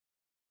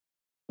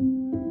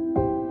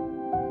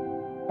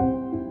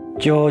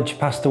George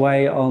passed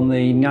away on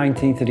the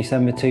 19th of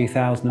December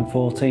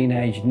 2014,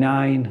 aged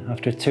 9,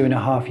 after a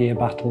 2.5-year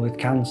battle with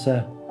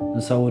cancer,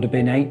 and so would have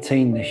been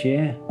 18 this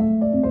year.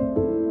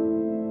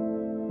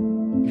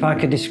 If I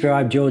could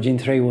describe George in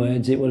 3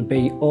 words, it would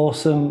be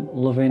awesome,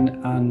 loving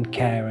and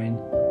caring.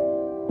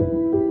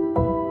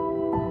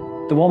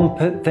 The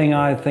one thing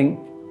I think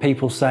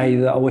people say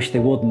that I wish they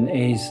wouldn't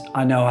is,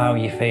 I know how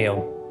you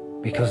feel,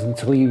 because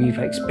until you've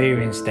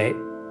experienced it,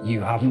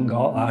 you haven't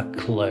got a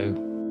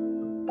clue.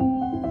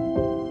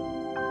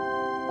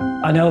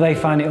 I know they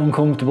find it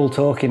uncomfortable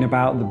talking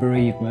about the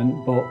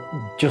bereavement, but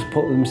just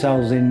put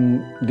themselves in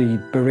the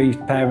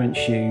bereaved parents'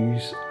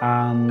 shoes,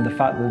 and the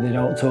fact that they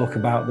don't talk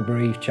about the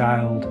bereaved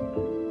child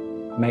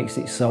makes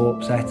it so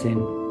upsetting.